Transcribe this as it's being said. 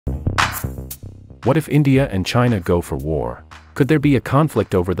What if India and China go for war? Could there be a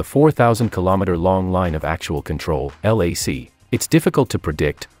conflict over the 4,000-kilometer-long line of actual control, LAC? It's difficult to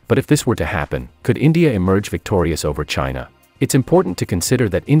predict, but if this were to happen, could India emerge victorious over China? It's important to consider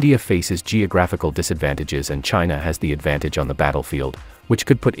that India faces geographical disadvantages and China has the advantage on the battlefield, which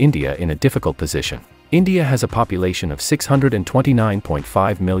could put India in a difficult position. India has a population of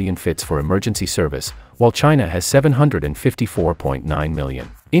 629.5 million fits for emergency service, while China has 754.9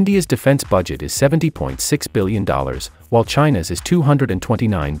 million. India's defense budget is $70.6 billion, while China's is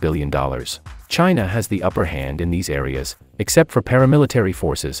 $229 billion. China has the upper hand in these areas, except for paramilitary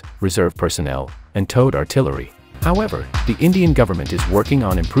forces, reserve personnel, and towed artillery. However, the Indian government is working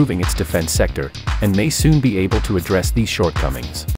on improving its defense sector, and may soon be able to address these shortcomings.